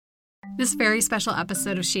This very special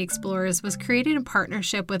episode of She Explores was created in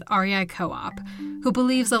partnership with REI Co-op, who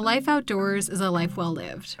believes a life outdoors is a life well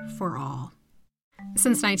lived for all.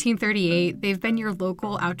 Since 1938, they've been your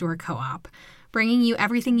local outdoor co-op, bringing you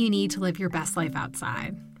everything you need to live your best life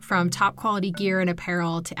outside. From top quality gear and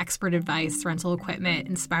apparel to expert advice, rental equipment,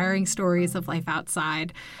 inspiring stories of life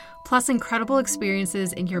outside, plus incredible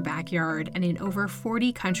experiences in your backyard and in over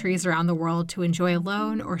 40 countries around the world to enjoy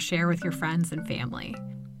alone or share with your friends and family.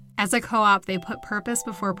 As a co-op, they put purpose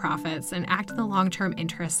before profits and act in the long-term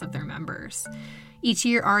interests of their members. Each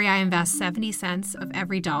year, REI invests 70 cents of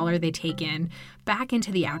every dollar they take in back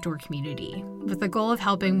into the outdoor community, with the goal of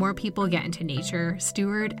helping more people get into nature,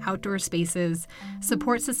 steward outdoor spaces,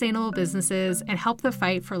 support sustainable businesses, and help the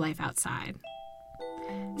fight for life outside.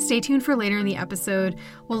 Stay tuned for later in the episode.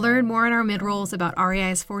 We'll learn more in our mid-rolls about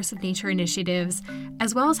REI's Force of Nature initiatives,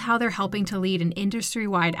 as well as how they're helping to lead an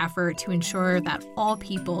industry-wide effort to ensure that all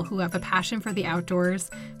people who have a passion for the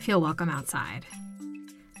outdoors feel welcome outside.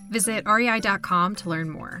 Visit rei.com to learn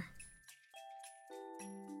more.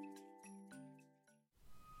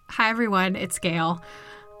 Hi everyone, it's Gail.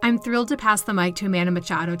 I'm thrilled to pass the mic to Amanda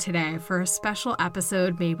Machado today for a special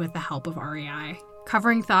episode made with the help of REI,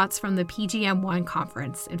 covering thoughts from the PGM1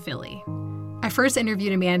 conference in Philly. I first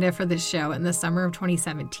interviewed Amanda for this show in the summer of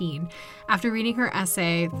 2017 after reading her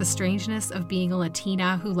essay, The Strangeness of Being a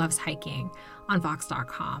Latina Who Loves Hiking, on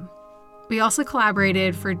Vox.com. We also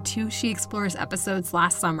collaborated for 2 She Explores episodes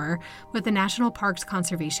last summer with the National Parks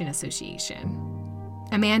Conservation Association.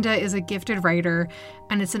 Amanda is a gifted writer,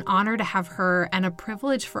 and it's an honor to have her and a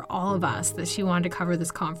privilege for all of us that she wanted to cover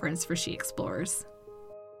this conference for She Explores.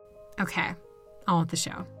 Okay, on with the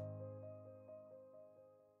show.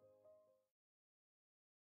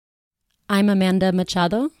 I'm Amanda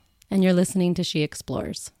Machado, and you're listening to She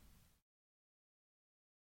Explores.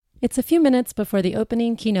 It's a few minutes before the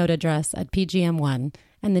opening keynote address at PGM1,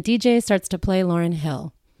 and the DJ starts to play Lauryn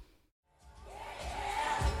Hill.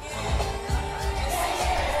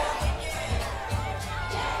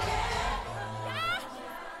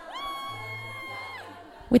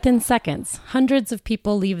 Within seconds, hundreds of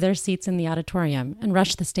people leave their seats in the auditorium and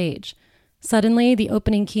rush the stage. Suddenly, the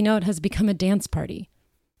opening keynote has become a dance party.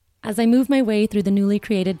 As I move my way through the newly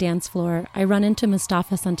created dance floor, I run into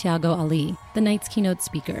Mustafa Santiago Ali, the night's keynote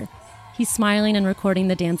speaker. He's smiling and recording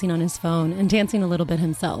the dancing on his phone and dancing a little bit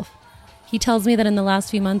himself. He tells me that in the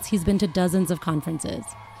last few months, he's been to dozens of conferences.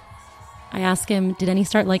 I ask him, did any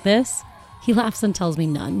start like this? He laughs and tells me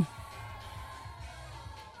none.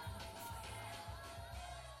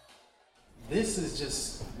 This is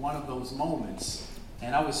just one of those moments.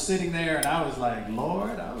 And I was sitting there and I was like,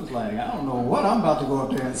 Lord, I don't know what I'm about to go up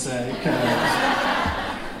there and say,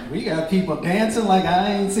 because we got people dancing like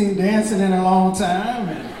I ain't seen dancing in a long time.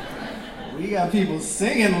 And we got people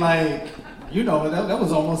singing like, that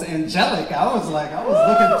was almost angelic. I was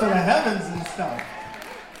looking to the heavens and stuff.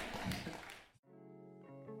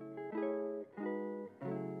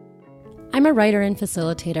 I'm a writer and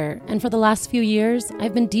facilitator, and for the last few years,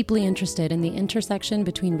 I've been deeply interested in the intersection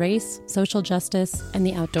between race, social justice, and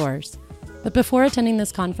the outdoors. But before attending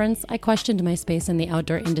this conference, I questioned my space in the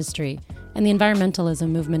outdoor industry and the environmentalism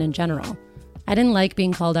movement in general. I didn't like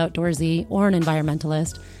being called outdoorsy or an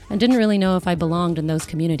environmentalist, and didn't really know if I belonged in those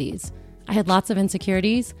communities. I had lots of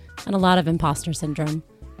insecurities and a lot of imposter syndrome.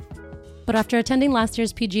 But after attending last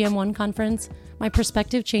year's PGM1 conference, my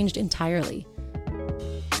perspective changed entirely.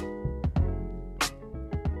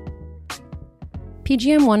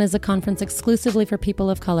 PGM1 is a conference exclusively for people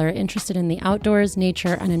of color interested in the outdoors,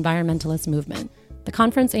 nature, and environmentalist movement. The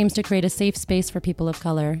conference aims to create a safe space for people of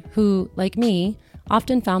color who, like me,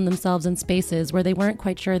 often found themselves in spaces where they weren't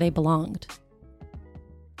quite sure they belonged.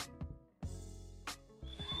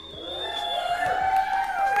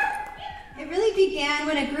 It really began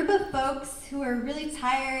when a group of folks who were really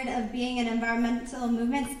tired of being in environmental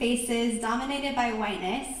movement spaces dominated by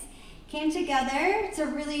whiteness came together to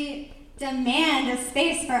really demand a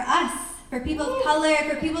space for us, for people of color,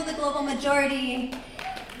 for people of the global majority,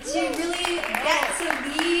 to really get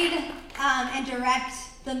to lead and direct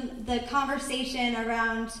the conversation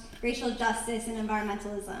around racial justice and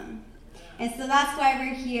environmentalism. And so that's why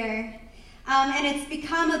we're here. And it's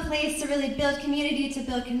become a place to really build community, to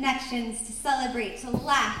build connections, to celebrate, to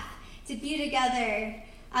laugh, to be together,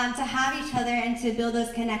 to have each other, and to build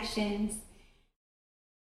those connections.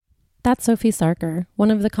 That's Sophie Sarker, one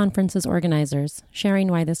of the conference's organizers, sharing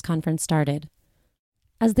why this conference started.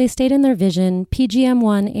 As they state in their vision,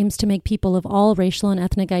 PGM1 aims to make people of all racial and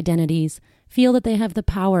ethnic identities feel that they have the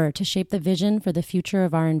power to shape the vision for the future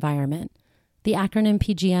of our environment. The acronym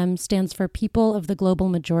PGM stands for People of the Global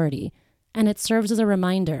Majority, and it serves as a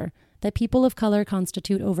reminder that people of color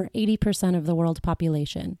constitute over 80% of the world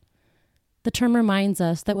population. The term reminds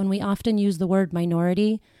us that when we often use the word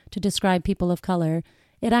minority to describe people of color,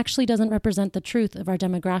 it actually doesn't represent the truth of our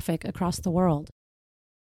demographic across the world.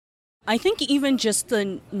 I think even just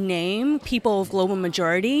the name, people of global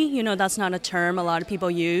majority, that's not a term a lot of people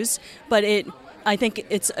use, but I think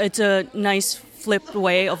it's a nice flipped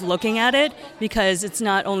way of looking at it, because it's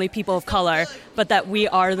not only people of color, but that we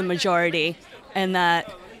are the majority, and that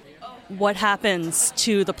what happens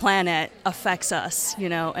to the planet affects us,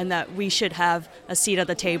 and that we should have a seat at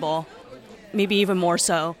the table, maybe even more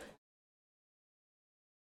so.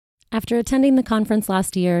 After attending the conference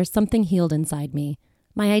last year, something healed inside me.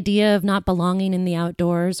 My idea of not belonging in the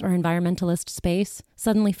outdoors or environmentalist space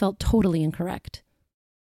suddenly felt totally incorrect.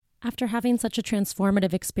 After having such a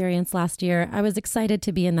transformative experience last year, I was excited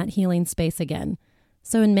to be in that healing space again.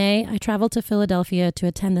 So in May, I traveled to Philadelphia to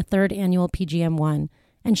attend the 3rd annual PGM1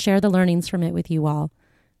 and share the learnings from it with you all.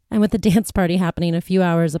 And with the dance party happening a few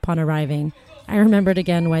hours upon arriving, I remembered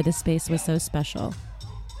again why this space was so special.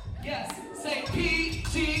 Yes, say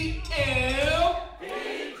PGM.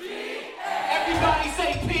 Everybody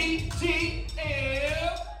say PGM.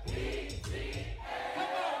 Come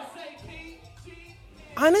on, say PGM.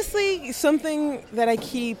 Honestly, something that I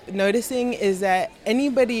keep noticing is that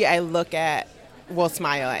anybody I look at will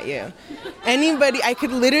smile at you. I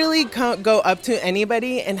could literally go up to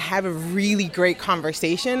anybody and have a really great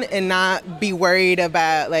conversation and not be worried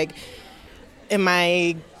about, am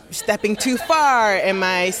I stepping too far? Am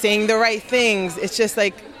I saying the right things? It's just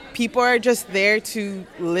people are just there to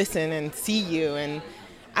listen and see you, and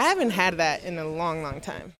I haven't had that in a long, long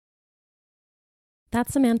time.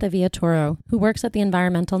 That's Samantha Villatoro, who works at the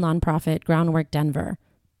environmental nonprofit Groundwork Denver.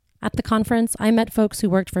 At the conference, I met folks who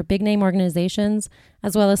worked for big-name organizations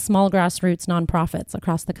as well as small grassroots nonprofits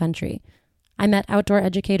across the country. I met outdoor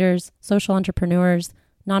educators, social entrepreneurs,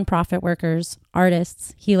 nonprofit workers,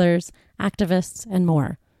 artists, healers, activists, and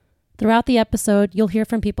more. Throughout the episode, you'll hear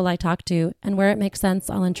from people I talked to, and where it makes sense,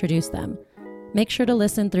 I'll introduce them. Make sure to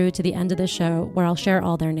listen through to the end of the show, where I'll share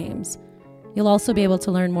all their names. You'll also be able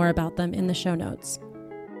to learn more about them in the show notes.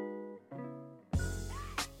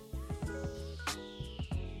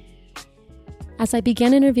 As I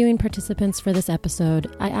began interviewing participants for this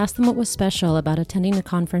episode, I asked them what was special about attending a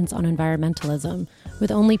conference on environmentalism with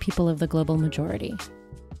only people of the global majority.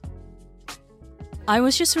 I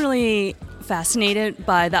was just really fascinated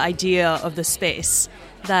by the idea of the space,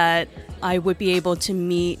 that I would be able to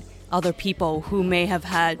meet other people who may have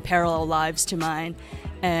had parallel lives to mine,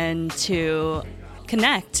 and to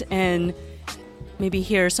connect and maybe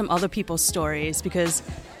hear some other people's stories, because,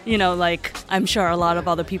 I'm sure a lot of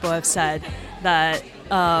other people have said that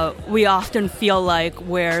we often feel like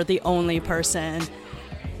we're the only person,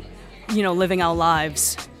 living our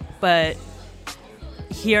lives. But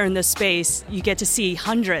here in this space, you get to see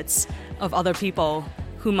hundreds of other people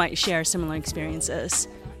who might share similar experiences.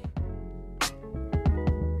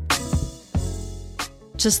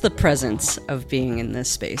 Just the presence of being in this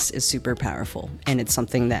space is super powerful, and it's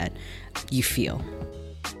something that you feel.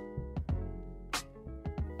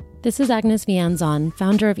 This is Agnes Vianzon,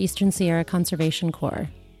 founder of Eastern Sierra Conservation Corps.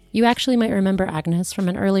 You actually might remember Agnes from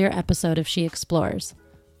an earlier episode of She Explores.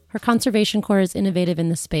 Her Conservation Corps is innovative in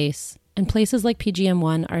the space, and places like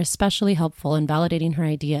PGM1 are especially helpful in validating her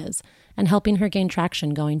ideas and helping her gain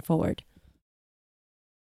traction going forward.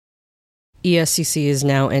 ESCC is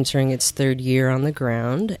now entering its 3rd year on the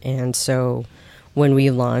ground, and so when we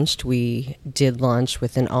launched, we did launch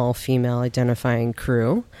with an all-female identifying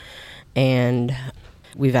crew, and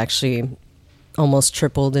we've actually almost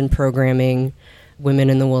tripled in programming, Women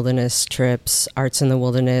in the Wilderness trips, Arts in the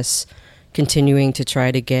Wilderness, continuing to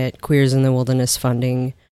try to get Queers in the Wilderness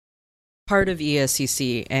funding. Part of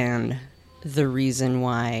ESCC and the reason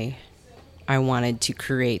why I wanted to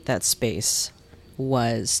create that space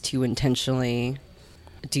was to intentionally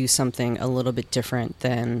do something a little bit different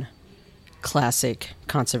than classic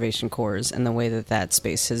conservation corps and the way that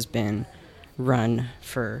space has been run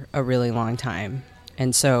for a really long time.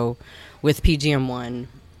 And so with PGM1,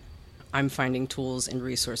 I'm finding tools and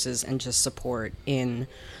resources and just support in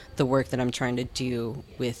the work that I'm trying to do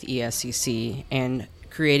with ESCC and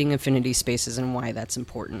creating affinity spaces and why that's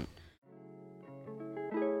important.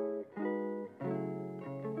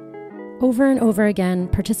 Over and over again,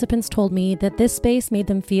 participants told me that this space made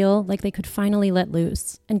them feel like they could finally let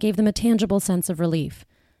loose and gave them a tangible sense of relief.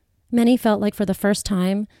 Many felt like for the first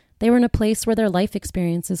time, they were in a place where their life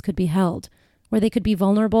experiences could be held, where they could be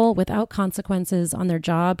vulnerable without consequences on their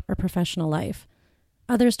job or professional life.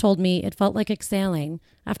 Others told me it felt like exhaling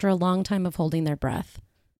after a long time of holding their breath.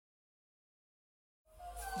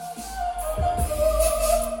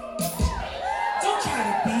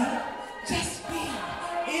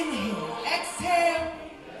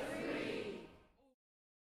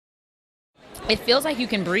 it feels like you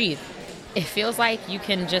can breathe. It feels like you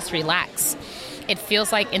can just relax. It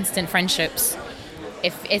feels like instant friendships.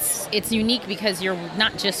 It's unique because you're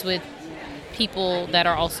not just with people that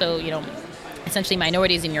are also, essentially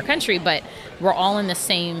minorities in your country, but we're all in the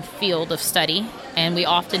same field of study, and we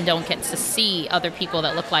often don't get to see other people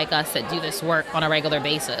that look like us that do this work on a regular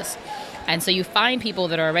basis. And so you find people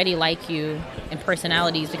that are already like you in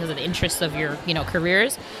personalities because of the interests of your,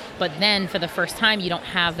 careers, but then for the first time, you don't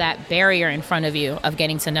have that barrier in front of you of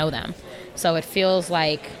getting to know them. So it feels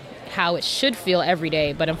like how it should feel every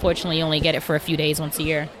day, but unfortunately you only get it for a few days once a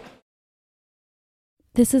year.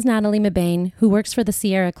 This is Natalie Mebane, who works for the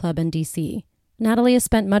Sierra Club in D.C. Natalie has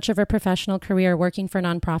spent much of her professional career working for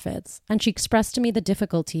nonprofits, and she expressed to me the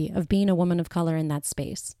difficulty of being a woman of color in that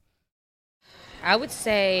space. I would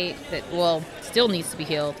say that, still needs to be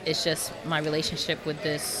healed. It's just my relationship with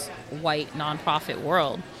this white nonprofit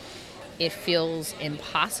world. It feels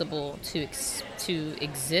impossible to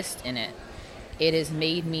exist in it. It has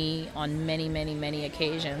made me, on many, many, many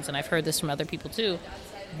occasions, and I've heard this from other people too,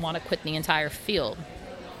 want to quit the entire field.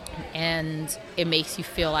 And it makes you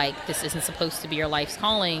feel like this isn't supposed to be your life's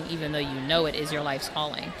calling, even though you know it is your life's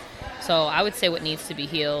calling. So I would say what needs to be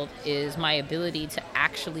healed is my ability to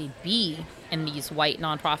actually be in these white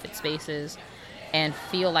nonprofit spaces and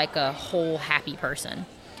feel like a whole happy person.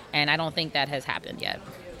 And I don't think that has happened yet.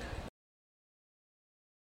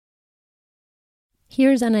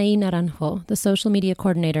 Here's Anaí Naranjo, the social media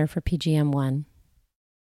coordinator for PGM1.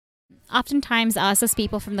 Oftentimes, us as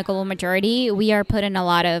people from the global majority, we are put in a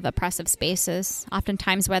lot of oppressive spaces.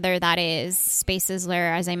 Oftentimes, whether that is spaces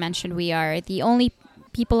where, as I mentioned, we are the only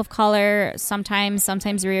people of color. Sometimes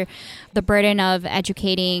we're the burden of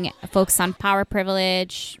educating folks on power,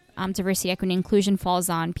 privilege. Diversity, equity, and inclusion falls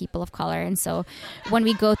on people of color. And so when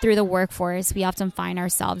we go through the workforce, we often find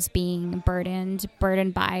ourselves being burdened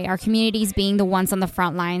by our communities being the ones on the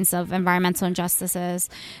front lines of environmental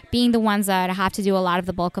injustices, being the ones that have to do a lot of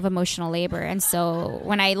the bulk of emotional labor. And so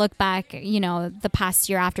when I look back, the past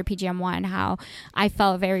year after PGM1, how I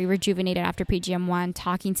felt very rejuvenated after PGM1,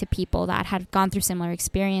 talking to people that had gone through similar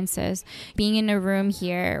experiences, being in a room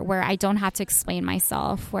here where I don't have to explain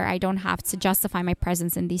myself, where I don't have to justify my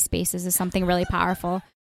presence in these spaces is something really powerful.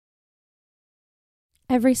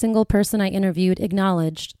 Every single person I interviewed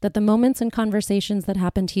acknowledged that the moments and conversations that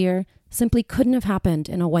happened here simply couldn't have happened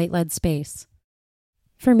in a white-led space.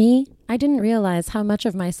 For me, I didn't realize how much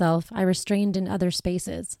of myself I restrained in other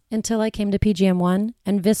spaces until I came to PGM1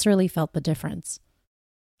 and viscerally felt the difference.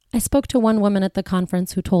 I spoke to one woman at the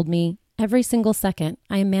conference who told me, every single second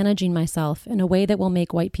I am managing myself in a way that will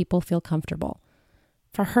make white people feel comfortable.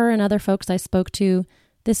 For her and other folks I spoke to,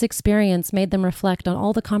 this experience made them reflect on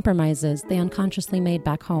all the compromises they unconsciously made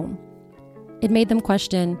back home. It made them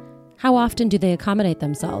question, how often do they accommodate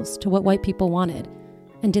themselves to what white people wanted?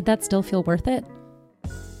 And did that still feel worth it?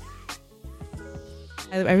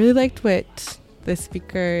 I really liked what the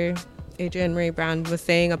speaker, Adrienne Maree Brown, was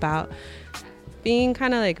saying about being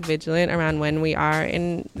kind of vigilant around when we are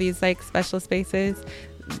in these special spaces,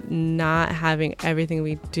 not having everything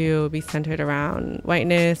we do be centered around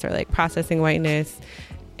whiteness or processing whiteness,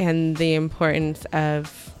 and the importance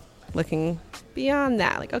of looking beyond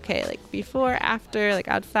that, before, after,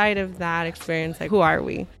 outside of that experience, who are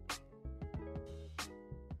we?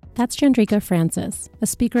 That's Chandrika Francis, a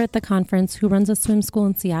speaker at the conference who runs a swim school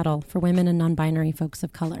in Seattle for women and non-binary folks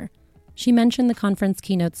of color. She mentioned the conference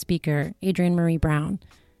keynote speaker, Adrienne Maree Brown.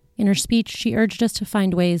 In her speech, she urged us to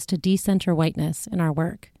find ways to decenter whiteness in our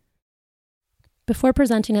work. Before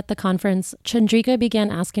presenting at the conference, Chandrika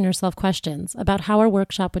began asking herself questions about how our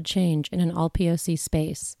workshop would change in an all-POC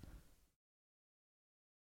space.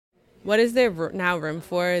 What is there now room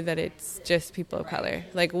for that it's just people of color?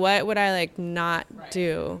 What would I not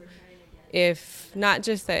do if not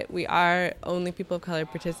just that we are only people of color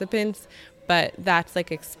participants, but that's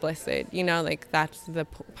explicit, that's the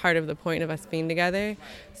part of the point of us being together.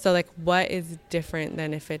 So what is different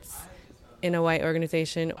than if it's in a white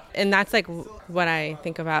organization? And that's what I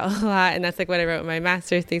think about a lot, and that's what I wrote my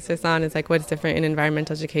master's thesis on, is what's different in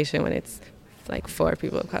environmental education when it's for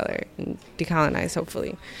people of color and decolonized,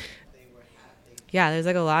 hopefully. Yeah, there's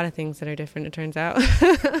a lot of things that are different, it turns out.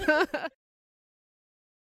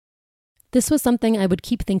 This was something I would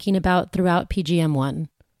keep thinking about throughout PGM1.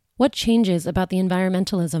 What changes about the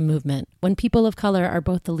environmentalism movement when people of color are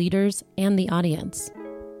both the leaders and the audience?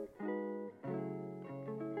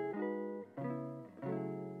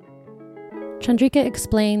 Chandrika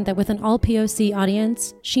explained that with an all-POC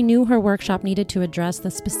audience, she knew her workshop needed to address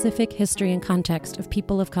the specific history and context of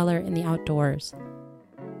people of color in the outdoors.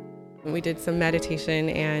 We did some meditation,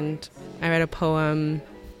 and I read a poem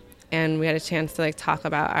and we had a chance to talk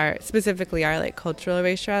about specifically our cultural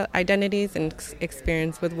racial identities and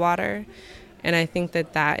experience with water. And I think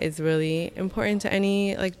that is really important to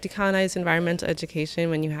any decolonized environmental education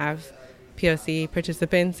when you have POC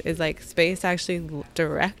participants, is space to actually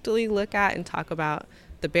directly look at and talk about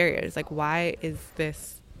the barriers. Why is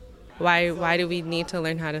this? Why do we need to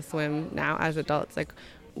learn how to swim now as adults?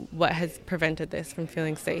 What has prevented this from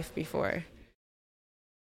feeling safe before?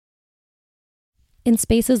 In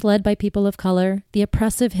spaces led by people of color, the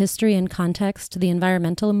oppressive history and context to the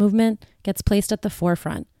environmental movement gets placed at the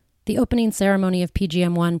forefront. The opening ceremony of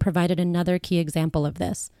PGM1 provided another key example of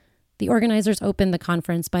this. The organizers opened the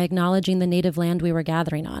conference by acknowledging the native land we were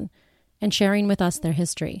gathering on and sharing with us their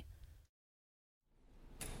history.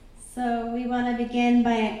 So we want to begin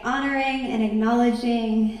by honoring and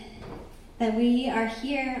acknowledging that we are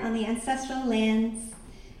here on the ancestral lands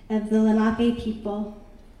of the Lenape people,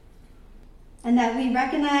 and that we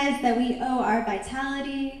recognize that we owe our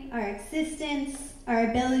vitality, our existence, our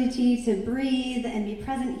ability to breathe and be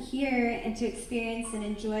present here and to experience and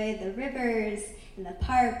enjoy the rivers and the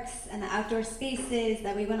parks and the outdoor spaces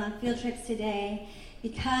that we went on field trips today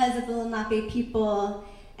because of the Lenape people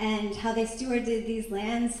and how they stewarded these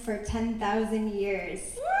lands for 10,000 years.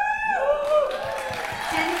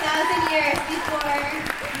 10,000 years before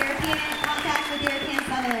European contact with European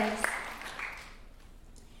settlers.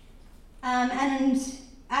 And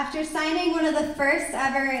after signing one of the first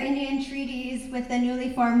ever Indian treaties with the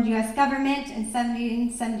newly formed U.S. government in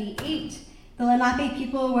 1778, the Lenape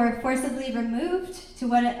people were forcibly removed to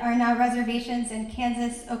what are now reservations in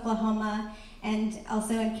Kansas, Oklahoma, and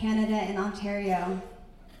also in Canada and Ontario.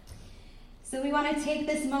 So we want to take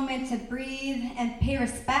this moment to breathe and pay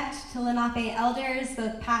respect to Lenape elders,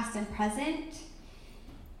 both past and present,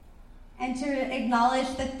 and to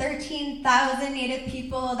acknowledge the 13,000 Native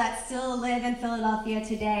people that still live in Philadelphia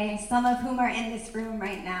today, some of whom are in this room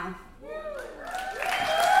right now.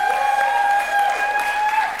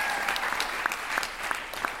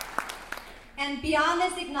 And beyond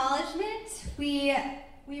this acknowledgement, we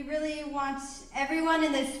really want everyone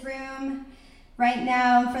in this room right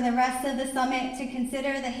now for the rest of the summit to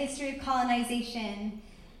consider the history of colonization,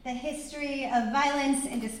 the history of violence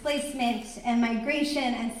and displacement and migration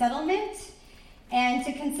and settlement, and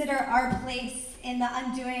to consider our place in the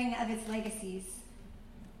undoing of its legacies.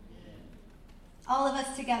 All of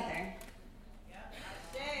us together.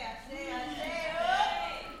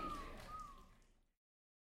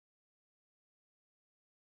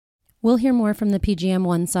 We'll hear more from the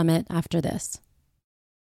PGM1 Summit after this.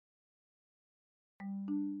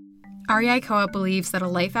 REI Co-op believes that a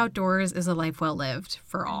life outdoors is a life well lived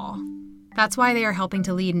for all. That's why they are helping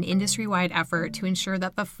to lead an industry-wide effort to ensure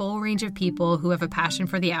that the full range of people who have a passion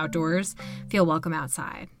for the outdoors feel welcome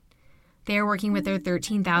outside. They are working with their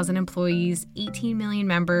 13,000 employees, 18 million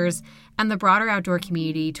members, and the broader outdoor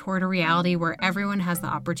community toward a reality where everyone has the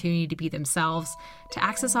opportunity to be themselves, to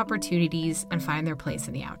access opportunities, and find their place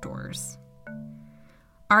in the outdoors.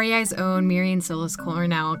 REI's own Miriam Silas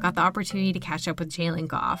Cornell got the opportunity to catch up with Jaylyn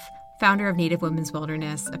Goff, founder of Native Women's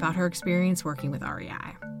Wilderness, about her experience working with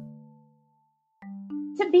REI.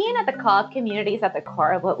 So being at the co-op community is at the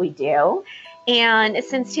core of what we do. And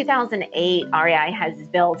since 2008, REI has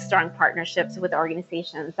built strong partnerships with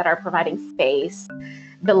organizations that are providing space,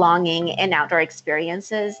 belonging, and outdoor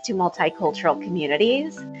experiences to multicultural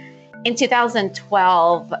communities. In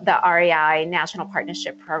 2012, the REI National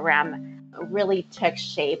Partnership Program really took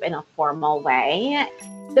shape in a formal way.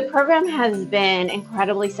 The program has been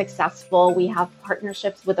incredibly successful. We have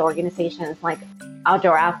partnerships with organizations like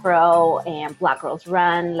Outdoor Afro and Black Girls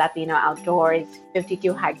Run, Latino Outdoors,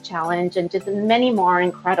 52 Hike Challenge, and just many more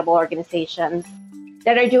incredible organizations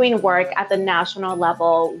that are doing work at the national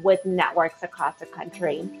level with networks across the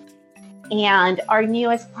country. And our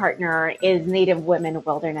newest partner is Native Women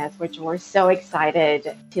Wilderness, which we're so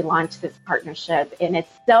excited to launch this partnership. And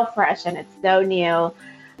it's so fresh and it's so new.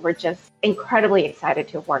 We're just incredibly excited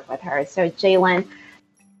to work with her. So Jaylyn,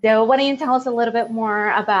 why don't you tell us a little bit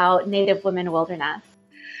more about Native Women Wilderness?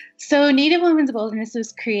 So Native Women's Wilderness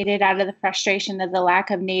was created out of the frustration of the lack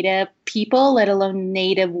of Native people, let alone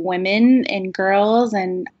Native women and girls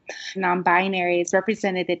and non-binaries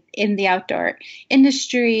represented in the outdoor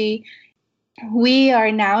industry. We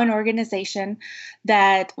are now an organization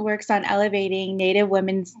that works on elevating Native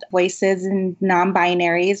women's voices and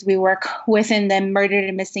non-binaries. We work within the Murdered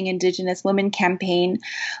and Missing Indigenous Women campaign.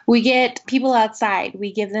 We get people outside.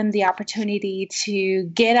 We give them the opportunity to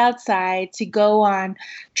get outside, to go on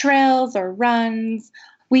trails or runs.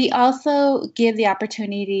 We also give the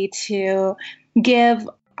opportunity to give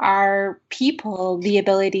our people the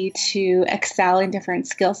ability to excel in different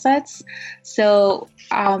skill sets. So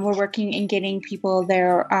we're working in getting people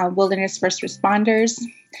their wilderness first responders,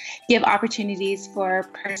 give opportunities for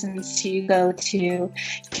persons to go to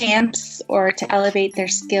camps or to elevate their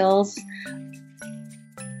skills.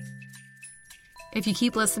 If you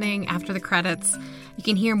keep listening after the credits, you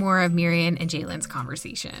can hear more of Mirian and Jalen's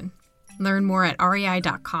conversation. Learn more at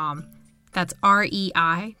rei.com. That's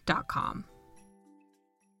rei.com.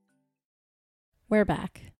 We're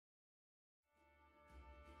back.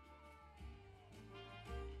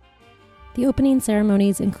 The opening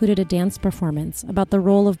ceremonies included a dance performance about the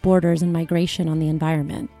role of borders and migration on the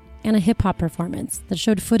environment, and a hip-hop performance that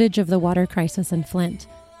showed footage of the water crisis in Flint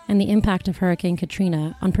and the impact of Hurricane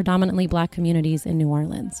Katrina on predominantly Black communities in New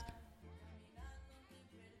Orleans.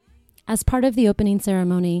 As part of the opening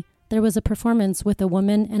ceremony, there was a performance with a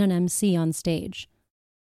woman and an MC on stage.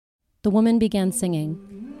 The woman began singing.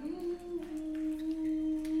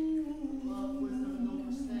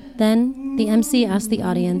 Then, the MC asked the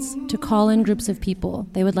audience to call in groups of people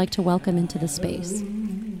they would like to welcome into the space.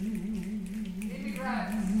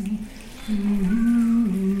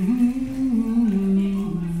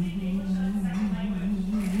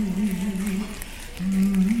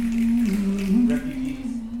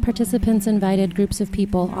 Participants invited groups of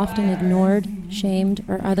people often ignored, shamed,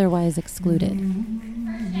 or otherwise excluded.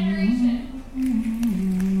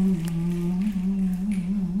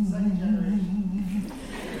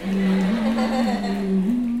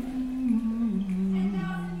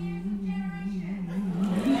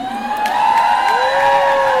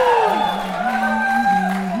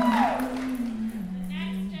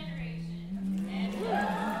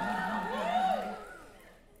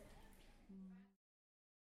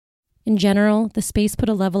 In general, the space put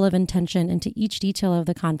a level of intention into each detail of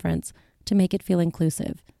the conference to make it feel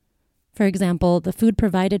inclusive. For example, the food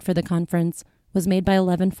provided for the conference was made by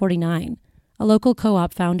 1149, a local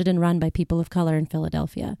co-op founded and run by people of color in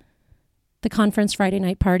Philadelphia. The conference Friday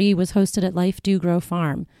night party was hosted at Life Do Grow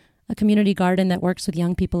Farm, a community garden that works with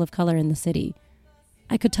young people of color in the city.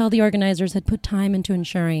 I could tell the organizers had put time into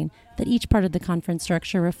ensuring that each part of the conference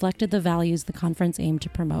structure reflected the values the conference aimed to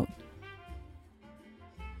promote.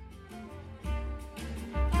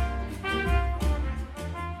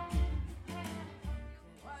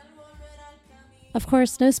 Of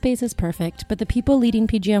course, no space is perfect, but the people leading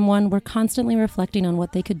PGM1 were constantly reflecting on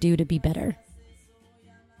what they could do to be better.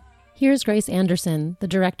 Here's Grace Anderson, the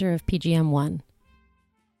director of PGM1.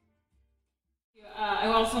 I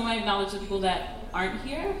also want to acknowledge the people that aren't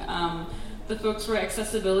here. The folks where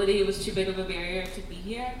accessibility was too big of a barrier to be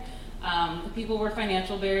here. The people where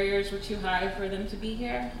financial barriers were too high for them to be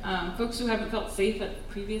here. Folks who haven't felt safe at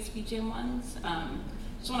previous PGM1s.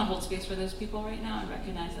 Just want to hold space for those people right now and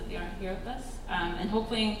recognize that they aren't here with us. And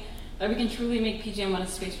hoping that we can truly make PGM1 a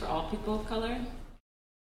space for all people of color.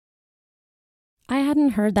 I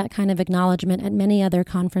hadn't heard that kind of acknowledgement at many other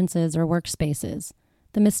conferences or workspaces.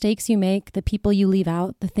 The mistakes you make, the people you leave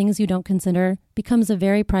out, the things you don't consider, becomes a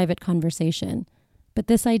very private conversation. But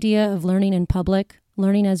this idea of learning in public,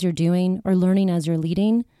 learning as you're doing, or learning as you're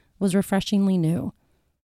leading was refreshingly new.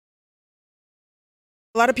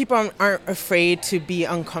 A lot of people aren't afraid to be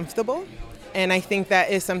uncomfortable, and I think that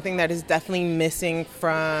is something that is definitely missing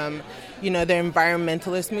from, the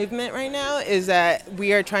environmentalist movement right now, is that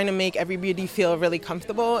we are trying to make everybody feel really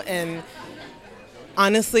comfortable, and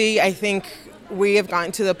honestly, I think we have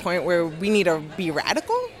gotten to the point where we need to be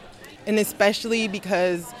radical, and especially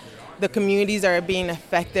because the communities are being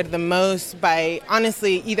affected the most by,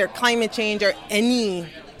 honestly, either climate change or any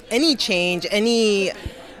change, any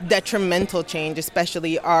detrimental change,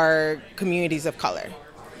 especially our communities of color.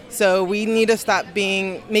 So we need to stop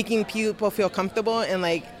making people feel comfortable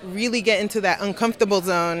and really get into that uncomfortable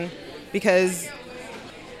zone, because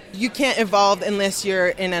you can't evolve unless you're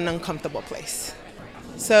in an uncomfortable place.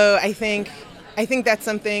 So I think that's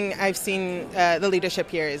something I've seen the leadership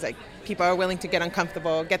here is people are willing to get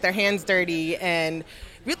uncomfortable, get their hands dirty, and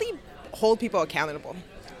really hold people accountable.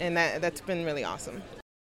 And that's been really awesome.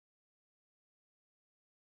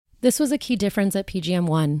 This was a key difference at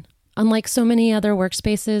PGM1. Unlike so many other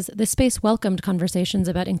workspaces, this space welcomed conversations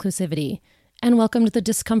about inclusivity and welcomed the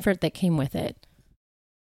discomfort that came with it.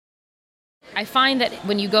 I find that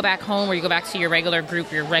when you go back home or you go back to your regular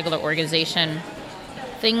group, your regular organization,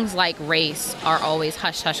 things like race are always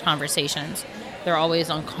hush-hush conversations. They're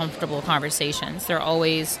always uncomfortable conversations. They're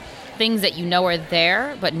always things that are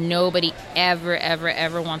there, but nobody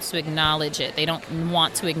ever wants to acknowledge it. They don't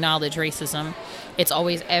want to acknowledge racism. It's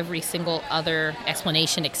always every single other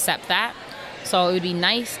explanation except that. So it would be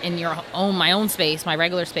nice in my own space, my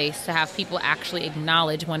regular space, to have people actually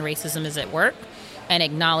acknowledge when racism is at work and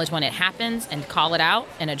acknowledge when it happens and call it out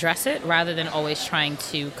and address it rather than always trying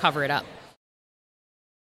to cover it up.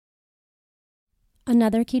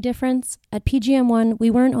 Another key difference, at PGM1, we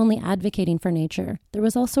weren't only advocating for nature, there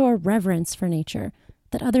was also a reverence for nature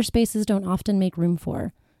that other spaces don't often make room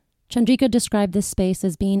for. Chandrika described this space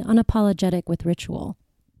as being unapologetic with ritual.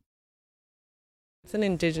 It's an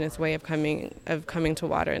indigenous way of coming to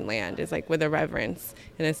water and land, is like with a reverence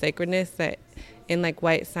and a sacredness that in like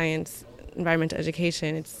white science environmental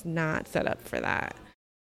education, it's not set up for that.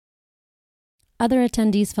 Other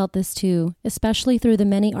attendees felt this too, especially through the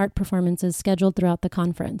many art performances scheduled throughout the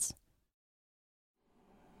conference.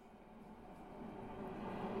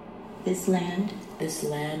 This land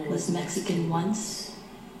was Mexican once,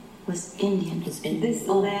 was Indian. This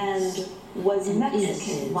land was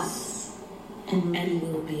Mexican once, and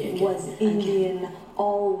will be again. Was Indian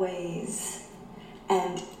always,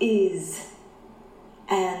 and is,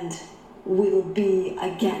 and will be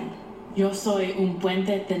again. Yo soy un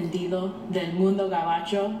puente tendido del mundo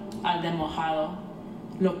gabacho al de mojado.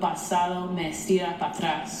 Lo pasado me estira para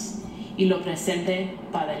atrás y lo presente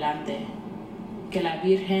para adelante. Que la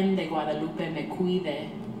Virgen de Guadalupe me cuide.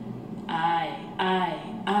 Ay, ay,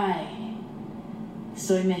 ay.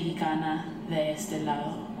 Soy mexicana de este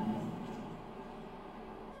lado.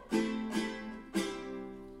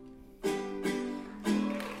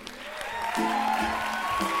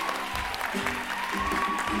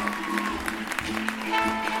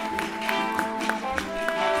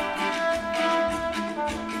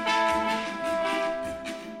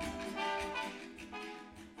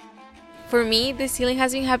 For me, this healing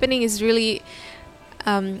has been happening is really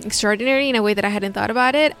extraordinary in a way that I hadn't thought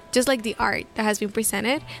about it. Just like the art that has been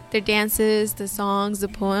presented, the dances, the songs, the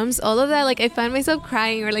poems, all of that, like I find myself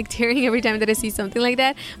crying or like tearing every time that I see something like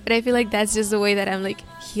that. But I feel like that's just the way that I'm like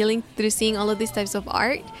healing through seeing all of these types of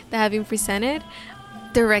art that have been presented,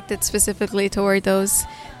 directed specifically toward those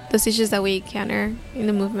issues that we encounter in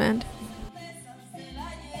the movement.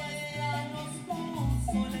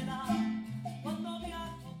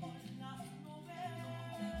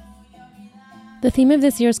 The theme of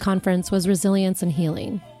this year's conference was resilience and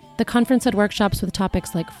healing. The conference had workshops with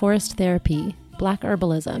topics like forest therapy, Black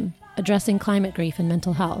herbalism, addressing climate grief and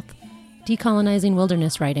mental health, decolonizing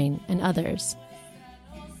wilderness writing, and others.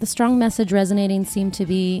 The strong message resonating seemed to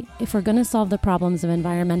be, if we're going to solve the problems of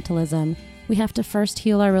environmentalism, we have to first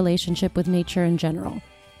heal our relationship with nature in general,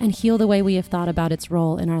 and heal the way we have thought about its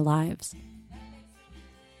role in our lives.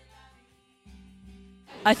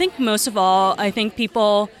 I think most of all,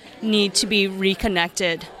 people need to be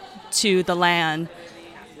reconnected to the land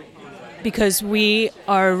because we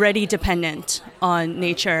are already dependent on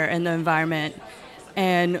nature and the environment,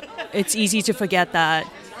 and it's easy to forget that.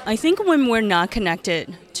 I think when we're not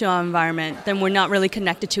connected to our environment, then we're not really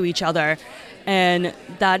connected to each other, and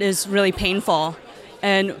that is really painful.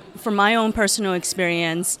 And from my own personal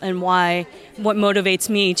experience and what motivates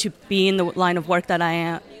me to be in the line of work that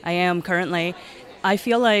I am currently, I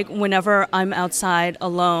feel like whenever I'm outside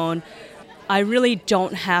alone, I really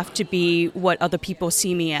don't have to be what other people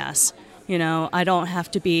see me as. You know, I don't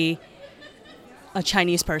have to be a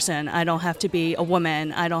Chinese person. I don't have to be a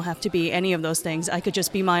woman. I don't have to be any of those things. I could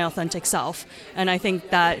just be my authentic self. And I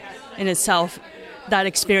think that in itself, that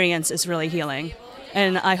experience is really healing.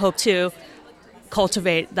 And I hope to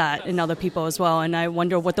cultivate that in other people as well. And I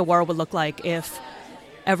wonder what the world would look like if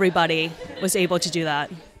everybody was able to do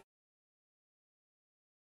that.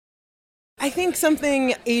 I think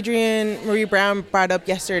something Adrienne Maree Brown brought up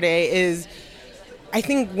yesterday is, I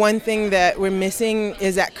think one thing that we're missing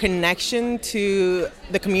is that connection to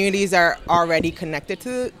the communities that are already connected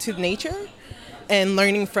to nature and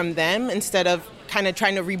learning from them instead of kind of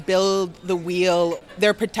trying to rebuild the wheel.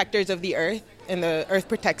 They're protectors of the earth and the earth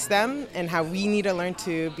protects them, and how we need to learn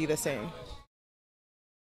to be the same.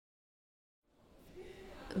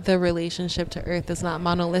 The relationship to Earth is not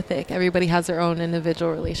monolithic. Everybody has their own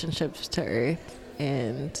individual relationships to Earth,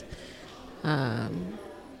 and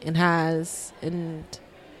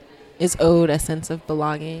is owed a sense of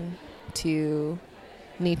belonging to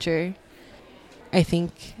nature. I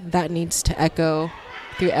think that needs to echo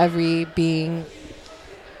through every being,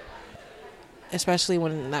 especially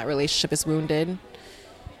when that relationship is wounded.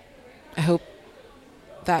 I hope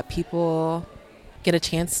that people get a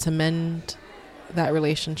chance to mend that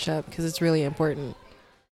relationship because it's really important.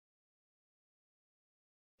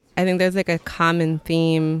 I think there's like a common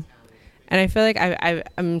theme, and I feel like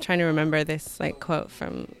I'm trying to remember this like quote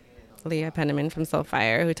from Leah Penniman from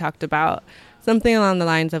Soulfire, who talked about something along the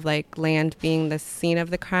lines of like land being the scene of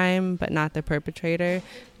the crime but not the perpetrator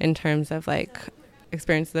in terms of like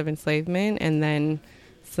experiences of enslavement, and then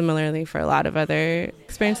similarly for a lot of other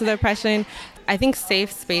experiences of oppression. I think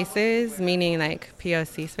safe spaces, meaning like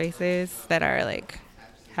POC spaces that are like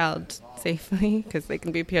held safely, because they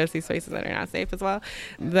can be POC spaces that are not safe as well,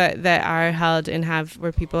 but that are held and have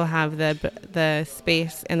where people have the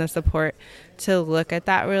space and the support to look at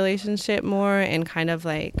that relationship more and kind of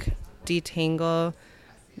like detangle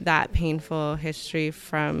that painful history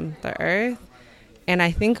from the earth. And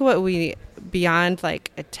I think what we, beyond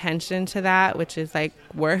like attention to that, which is like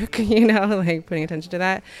work, you know, like putting attention to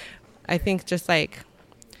that, I think just like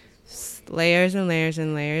layers and layers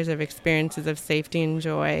and layers of experiences of safety and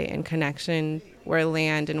joy and connection where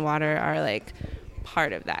land and water are like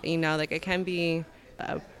part of that, you know, like it can be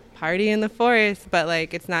a party in the forest, but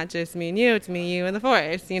like it's not just me and you, it's me, you, and the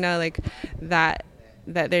forest, you know, like that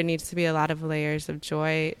there needs to be a lot of layers of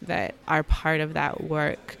joy that are part of that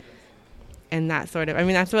work. And that sort of, I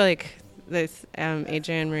mean, that's what like this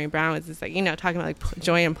Adrienne Maree Brown was just like, you know, talking about like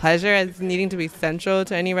joy and pleasure as needing to be central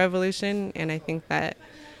to any revolution. And I think that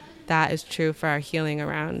that is true for our healing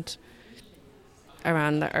around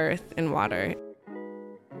the earth and water.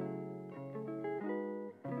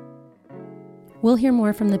 We'll hear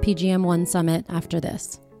more from the PGM1 Summit after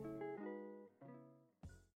this.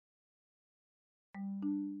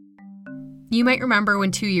 You might remember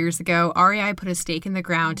when 2 years ago, REI put a stake in the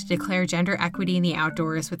ground to declare gender equity in the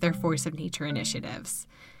outdoors with their Force of Nature initiatives.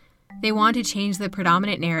 They want to change the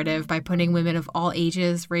predominant narrative by putting women of all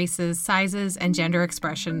ages, races, sizes, and gender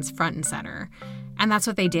expressions front and center. And that's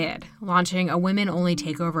what they did, launching a women-only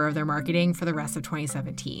takeover of their marketing for the rest of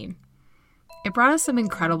 2017. It brought us some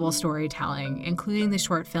incredible storytelling, including the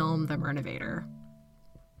short film The Myrnivator.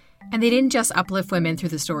 And they didn't just uplift women through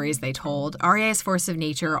the stories they told. REI's Force of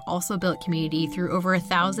Nature also built community through over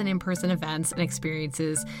 1,000 in-person events and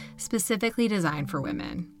experiences specifically designed for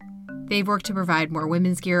women. They've worked to provide more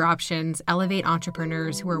women's gear options, elevate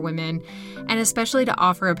entrepreneurs who are women, and especially to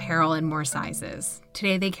offer apparel in more sizes.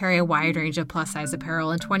 Today, they carry a wide range of plus-size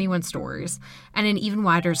apparel in 21 stores and an even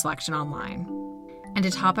wider selection online. And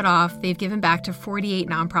to top it off, they've given back to 48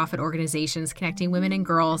 nonprofit organizations connecting women and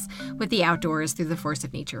girls with the outdoors through the Force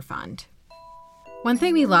of Nature Fund. One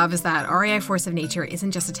thing we love is that REI Force of Nature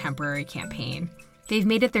isn't just a temporary campaign. They've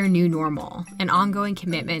made it their new normal, an ongoing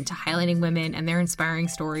commitment to highlighting women and their inspiring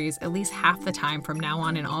stories at least half the time from now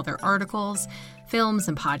on in all their articles, films,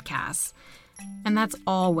 and podcasts. And that's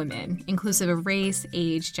all women, inclusive of race,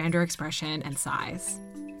 age, gender expression, and size.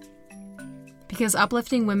 Because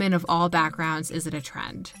uplifting women of all backgrounds isn't a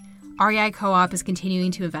trend. REI Co-op is continuing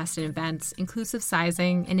to invest in events, inclusive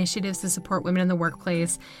sizing, initiatives to support women in the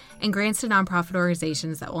workplace, and grants to nonprofit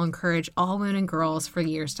organizations that will encourage all women and girls for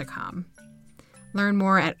years to come. Learn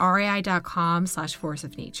more at rei.com/Force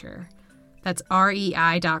of Nature. That's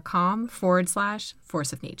rei.com/Force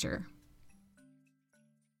of Nature.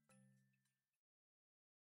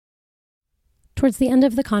 Towards the end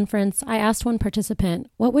of the conference, I asked one participant,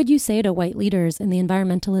 what would you say to white leaders in the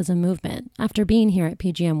environmentalism movement after being here at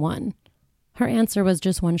PGM1? Her answer was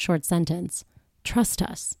just one short sentence: trust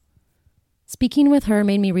us. Speaking with her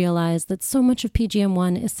made me realize that so much of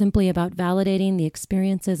PGM1 is simply about validating the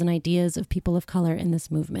experiences and ideas of people of color in this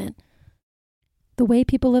movement. The way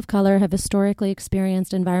people of color have historically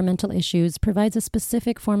experienced environmental issues provides a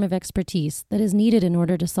specific form of expertise that is needed in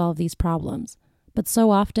order to solve these problems. But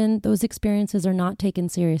so often, those experiences are not taken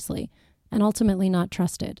seriously and ultimately not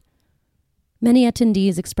trusted. Many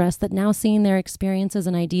attendees expressed that now seeing their experiences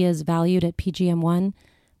and ideas valued at PGM1,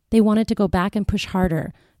 they wanted to go back and push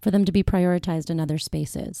harder for them to be prioritized in other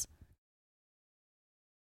spaces.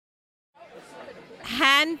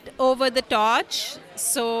 Hand over the torch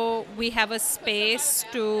so we have a space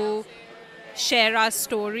to share our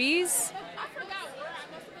stories,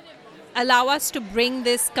 allow us to bring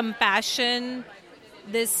this compassion,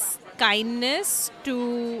 this kindness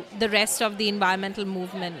to the rest of the environmental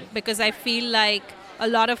movement, because I feel like a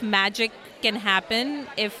lot of magic can happen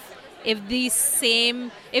if this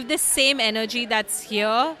same energy that's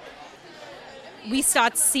here, we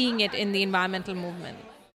start seeing it in the environmental movement.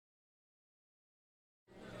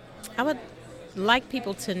 I would like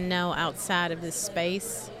people to know outside of this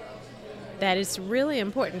space that it's really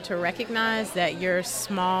important to recognize that your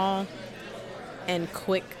small and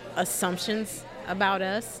quick assumptions about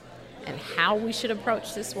us and how we should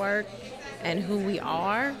approach this work and who we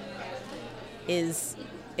are is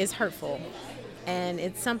hurtful. And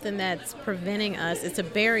it's something that's preventing us. It's a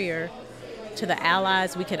barrier to the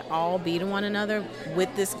allies we could all be to one another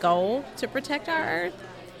with this goal to protect our earth.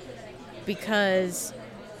 because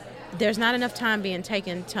there's not enough time being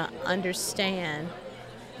taken to understand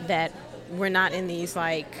that we're not in these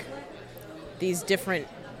different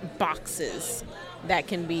boxes that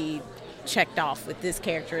can be checked off with this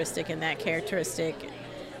characteristic and that characteristic,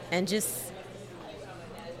 and just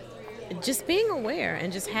being aware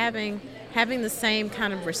and just having the same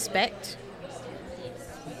kind of respect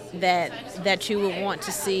that you would want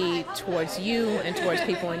to see towards you and towards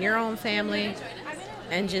people in your own family,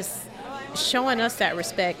 and just showing us that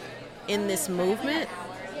respect in this movement,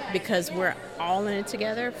 because we're all in it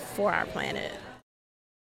together for our planet.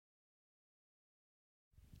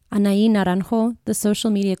 Anaí Naranjo, the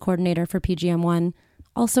social media coordinator for PGM1,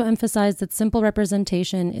 also emphasized that simple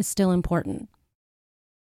representation is still important.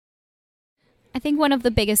 I think one of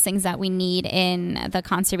the biggest things that we need in the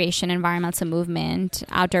conservation environmental movement,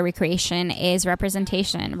 outdoor recreation, is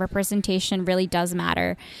representation. Representation really does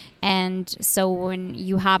matter. And so when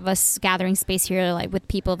you have us gathering space here, like with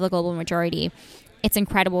people of the global majority, it's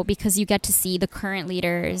incredible because you get to see the current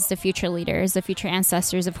leaders, the future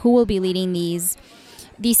ancestors of who will be leading these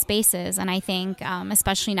spaces. And I think,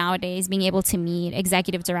 especially nowadays, being able to meet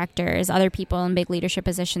executive directors, other people in big leadership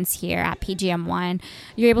positions here at PGM1,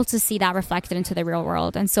 you're able to see that reflected into the real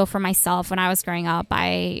world. And so for myself, when I was growing up,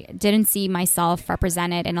 I didn't see myself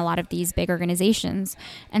represented in a lot of these big organizations.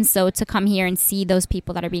 And so to come here and see those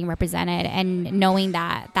people that are being represented, and knowing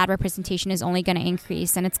that that representation is only going to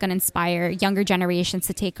increase and it's going to inspire younger generations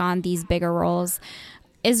to take on these bigger roles,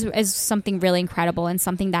 is something really incredible, and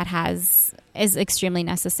something that is extremely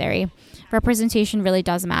necessary. Representation really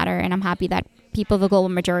does matter, and I'm happy that people of the global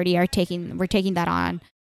majority we're taking that on.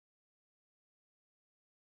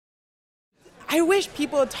 I wish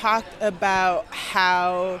people talked about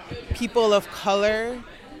how people of color,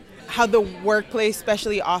 how the workplace,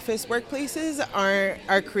 especially office workplaces,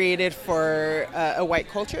 are created for a white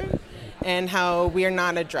culture, and how we are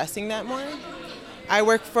not addressing that more. I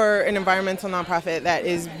work for an environmental nonprofit that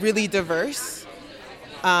is really diverse.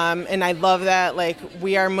 And I love that,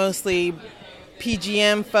 we are mostly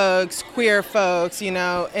PGM folks, queer folks,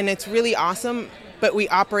 and it's really awesome, but we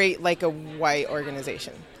operate like a white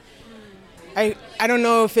organization. I don't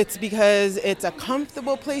know if it's because it's a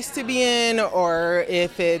comfortable place to be in, or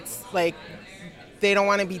if it's they don't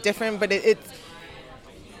want to be different, but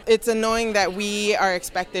it's annoying that we are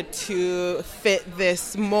expected to fit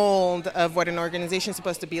this mold of what an organization is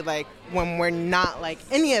supposed to be like when we're not like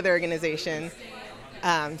any other organization.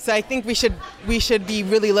 So I think we should be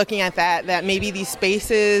really looking at that maybe these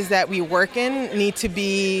spaces that we work in need to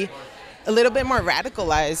be a little bit more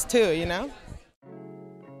radicalized too,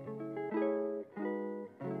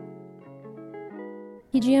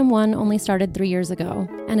 PGM1 only started 3 years ago,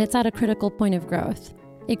 and it's at a critical point of growth.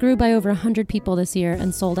 It grew by over 100 people this year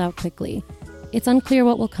and sold out quickly. It's unclear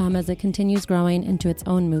what will come as it continues growing into its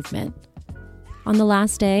own movement. On the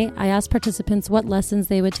last day, I asked participants what lessons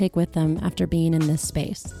they would take with them after being in this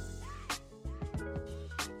space.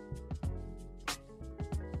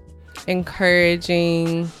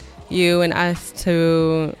 Encouraging you and us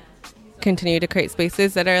to continue to create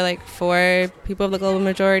spaces that are for people of the global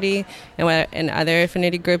majority and other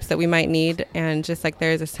affinity groups that we might need, and just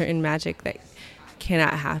there's a certain magic that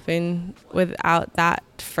cannot happen without that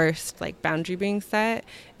first boundary being set,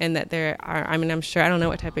 and that there are, I'm sure, I don't know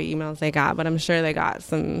what type of emails they got, but I'm sure they got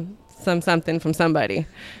something from somebody.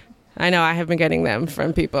 I know I have been getting them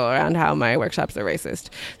from people around how my workshops are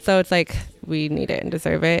racist. So it's we need it and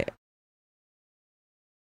deserve it.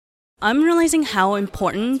 I'm realizing how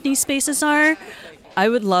important these spaces are. I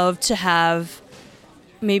would love to have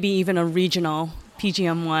maybe even a regional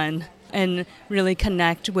PGM1 and really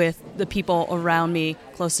connect with the people around me,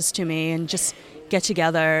 closest to me, and just get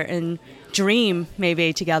together and dream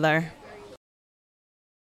maybe together.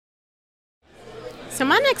 So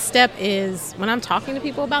my next step is, when I'm talking to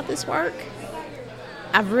people about this work,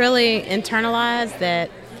 I've really internalized that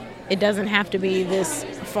it doesn't have to be this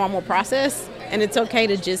formal process, and it's okay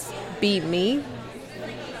to just be me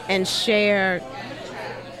and share,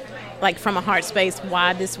 from a heart space,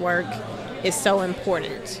 why this work is so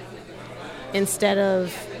important. Instead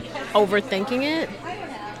of overthinking it,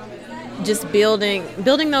 just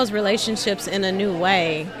building those relationships in a new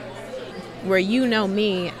way where you know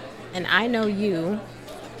me and I know you,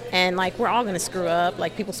 and we're all going to screw up,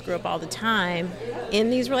 people screw up all the time in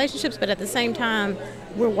these relationships, but at the same time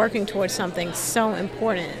we're working towards something so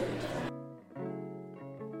important.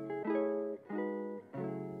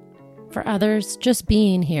 For others, just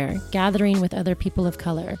being here, gathering with other people of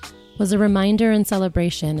color, was a reminder and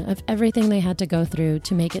celebration of everything they had to go through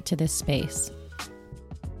to make it to this space.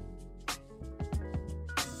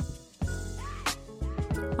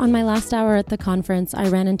 On my last hour at the conference, I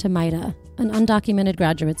ran into Maida, an undocumented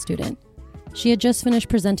graduate student. She had just finished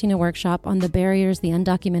presenting a workshop on the barriers the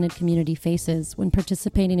undocumented community faces when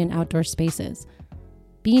participating in outdoor spaces.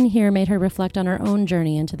 Being here made her reflect on her own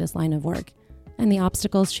journey into this line of work and the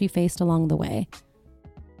obstacles she faced along the way.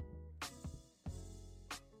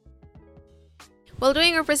 While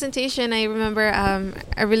doing our presentation, I remember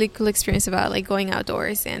a really cool experience about like going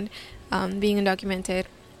outdoors and being undocumented.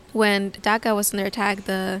 When DACA was under attack,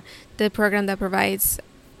 the program that provides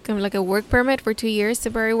kind of like a work permit for 2 years,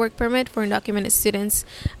 temporary work permit for undocumented students,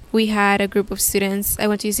 we had a group of students. I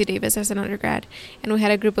went to UC Davis as an undergrad, and we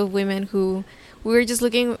had a group of women who we were just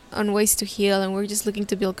looking on ways to heal, and we were just looking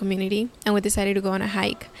to build community, and we decided to go on a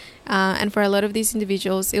hike. And for a lot of these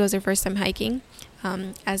individuals, it was their first time hiking.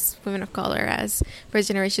 As women of color, as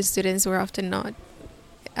first-generation students, we're often not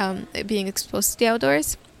being exposed to the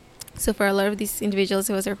outdoors. So for a lot of these individuals,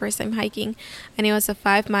 it was their first time hiking, and it was a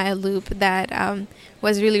 5-mile loop that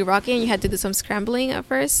was really rocky, and you had to do some scrambling at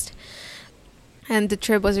first. And the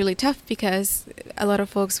trip was really tough because a lot of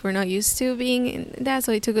folks were not used to being in that,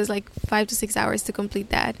 so it took us like 5 to 6 hours to complete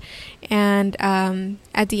that. And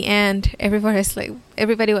at the end,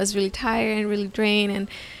 everybody was really tired and really drained.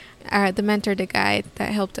 And the mentor, the guide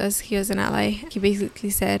that helped us, he was an ally. He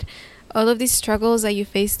basically said, all of these struggles that you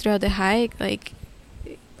faced throughout the hike, like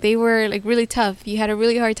they were like really tough. You had a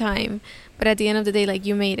really hard time, but at the end of the day, like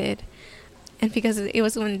you made it. And because it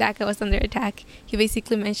was when DACA was under attack, he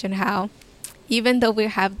basically mentioned how even though we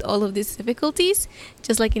have all of these difficulties,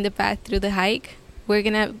 just like in the path through the hike, we're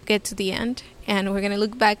going to get to the end and we're going to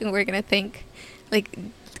look back and we're going to think like,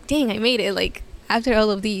 dang, I made it. Like after all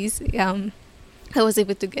of these, I was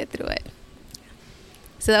able to get through it.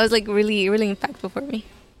 So that was like really, really impactful for me.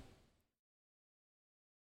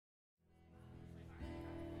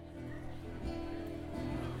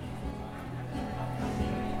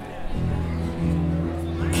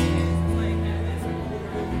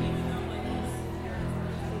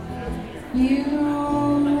 You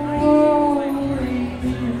always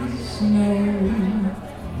know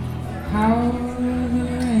how the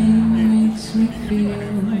rain makes me feel.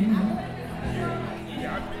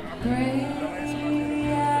 Gray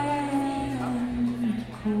and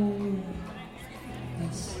cold.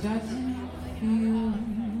 This doesn't feel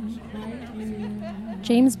quite real.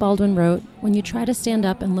 James Baldwin wrote, "When you try to stand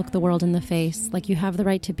up and look the world in the face like you have the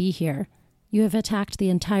right to be here, you have attacked the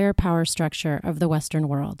entire power structure of the Western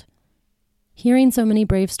world." Hearing so many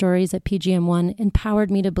brave stories at PGM1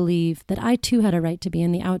 empowered me to believe that I too had a right to be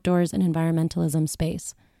in the outdoors and environmentalism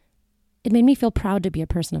space. It made me feel proud to be a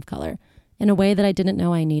person of color in a way that I didn't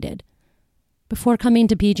know I needed. Before coming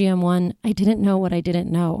to PGM1, I didn't know what I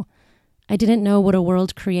didn't know. I didn't know what a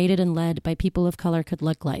world created and led by people of color could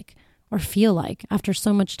look like or feel like after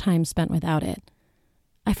so much time spent without it.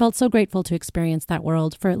 I felt so grateful to experience that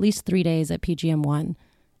world for at least 3 days at PGM1.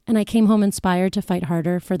 And I came home inspired to fight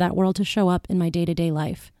harder for that world to show up in my day-to-day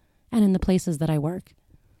life and in the places that I work.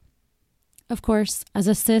 Of course, as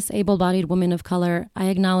a cis, able-bodied woman of color, I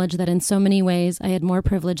acknowledge that in so many ways I had more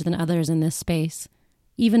privilege than others in this space.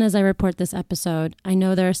 Even as I report this episode, I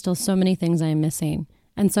know there are still so many things I am missing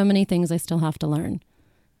and so many things I still have to learn.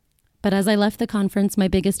 But as I left the conference, my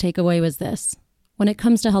biggest takeaway was this. When it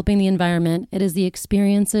comes to helping the environment, it is the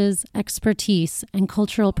experiences, expertise, and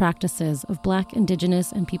cultural practices of Black,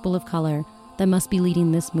 Indigenous, and people of color that must be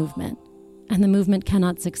leading this movement. And the movement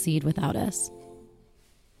cannot succeed without us.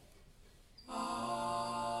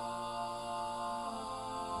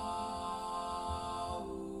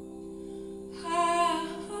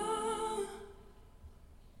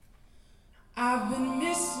 I've been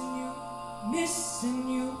missing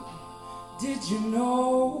you. Did you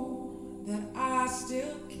know that I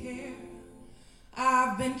still care?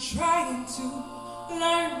 I've been trying to,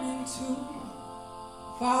 learning to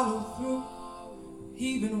follow through,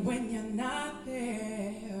 even when you're not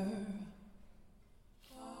there.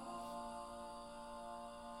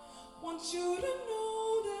 Want you to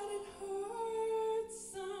know that it hurts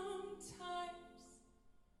sometimes.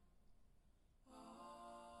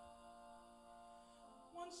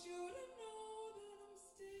 Want you to know that I'm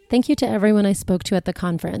still. Thank you to everyone I spoke to at the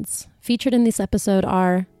conference. Featured in this episode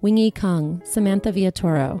are Wingy Kung, Samantha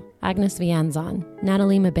Villatoro, Agnes Vianzon,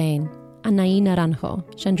 Natalie Mabane, Anaí Naranjo,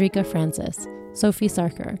 Chandrika Francis, Sophie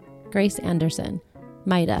Sarker, Grace Anderson,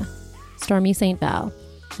 Maida, Stormy St. Val,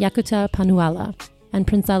 Yakuta Panuala, and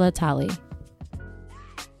Princella Tali.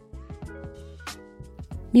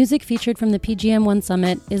 Music featured from the PGM1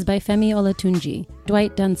 Summit is by Femi Olatunji,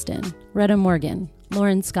 Dwight Dunstan, Retta Morgan,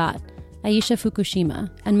 Lauren Scott, Aisha Fukushima,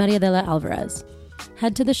 and Maria Dela Alvarez.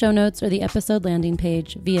 Head to the show notes or the episode landing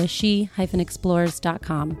page via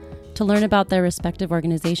she-explores.com to learn about their respective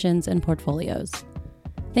organizations and portfolios.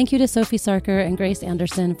 Thank you to Sophie Sarker and Grace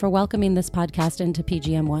Anderson for welcoming this podcast into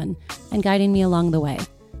PGM1 and guiding me along the way.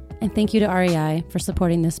 And thank you to REI for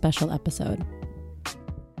supporting this special episode.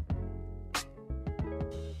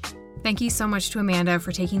 Thank you so much to Amanda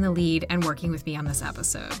for taking the lead and working with me on this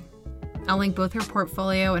episode. I'll link both her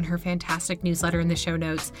portfolio and her fantastic newsletter in the show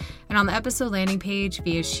notes and on the episode landing page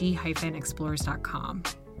via she-explores.com.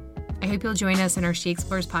 I hope you'll join us in our She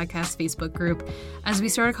Explores Podcast Facebook group as we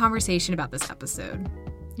start a conversation about this episode.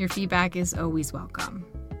 Your feedback is always welcome.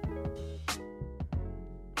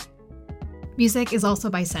 Music is also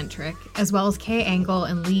by Centric, as well as Kay Angle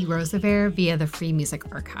and Lee Roseveare via the Free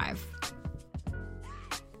Music Archive.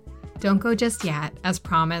 Don't go just yet. As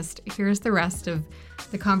promised, here's the rest of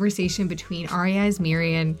the conversation between REI's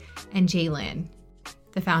Miriam and Jaylin,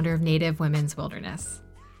 the founder of Native Women's Wilderness.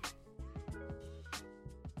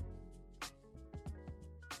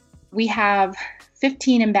 We have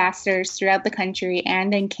 15 ambassadors throughout the country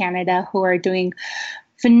and in Canada who are doing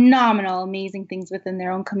phenomenal, amazing things within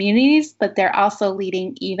their own communities, but they're also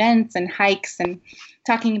leading events and hikes and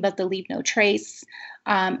talking about the Leave No Trace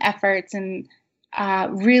efforts and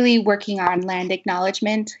really working on land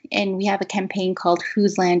acknowledgement. And we have a campaign called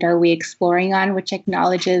Whose Land Are We Exploring On, which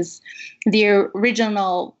acknowledges the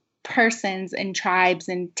original persons and tribes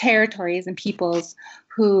and territories and peoples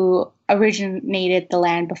who originated the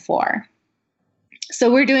land before.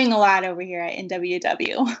 So we're doing a lot over here at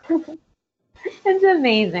NWW. It's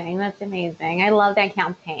amazing. That's amazing. I love that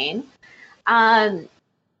campaign.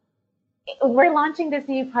 We're launching this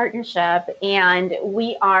new partnership and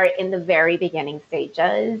we are in the very beginning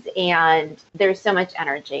stages and there's so much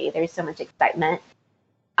energy. There's so much excitement.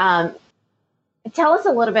 Tell us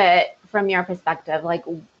a little bit from your perspective, like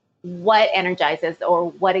what energizes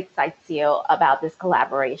or what excites you about this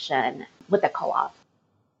collaboration with the co-op?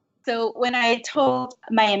 So when I told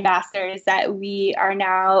my ambassadors that we are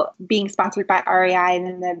now being sponsored by REI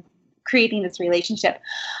and then creating this relationship,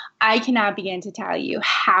 I cannot begin to tell you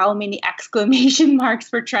how many exclamation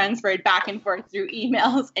marks were transferred back and forth through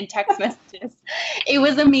emails and text messages. It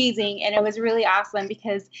was amazing and it was really awesome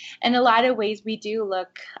because in a lot of ways we do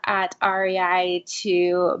look at REI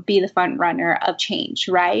to be the front runner of change,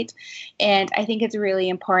 right? And I think it's really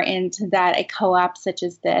important that a co-op such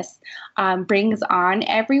as this brings on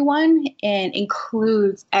everyone and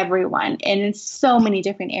includes everyone. And in so many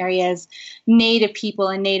different areas, Native people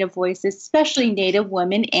and Native voices, especially Native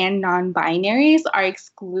women and non-binaries, are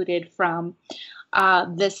excluded from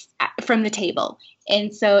the table.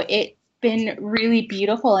 And so it's been really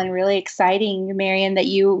beautiful and really exciting, Marian, that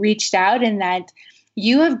you reached out and that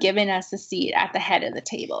you have given us a seat at the head of the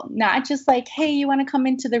table. Not just like, hey, you want to come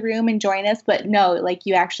into the room and join us? But no, like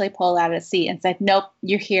you actually pulled out a seat and said, nope,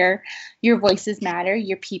 you're here. Your voices matter.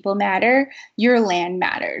 Your people matter. Your land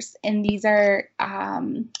matters. And these are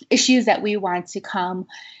issues that we want to come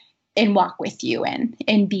and walk with you in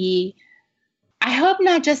and be, I hope,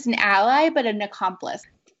 not just an ally, but an accomplice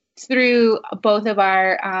through both of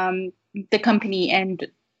our, the company and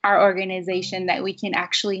our organization, that we can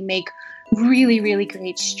actually make really, really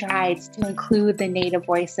great strides to include the Native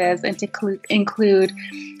voices and to include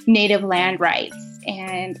Native land rights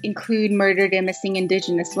and include murdered and missing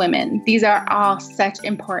Indigenous women. These are all such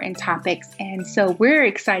important topics. And so we're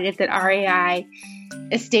excited that REI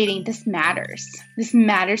is stating this matters. This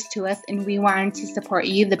matters to us and we want to support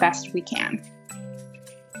you the best we can.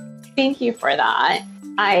 Thank you for that.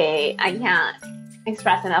 I can't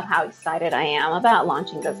express enough how excited I am about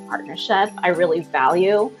launching this partnership. I really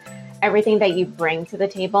value everything that you bring to the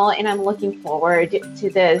table, and I'm looking forward to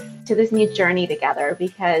this new journey together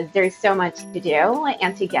because there's so much to do,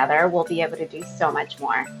 and together we'll be able to do so much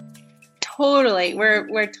more. Totally.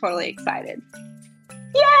 We're totally excited.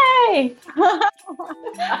 Yay!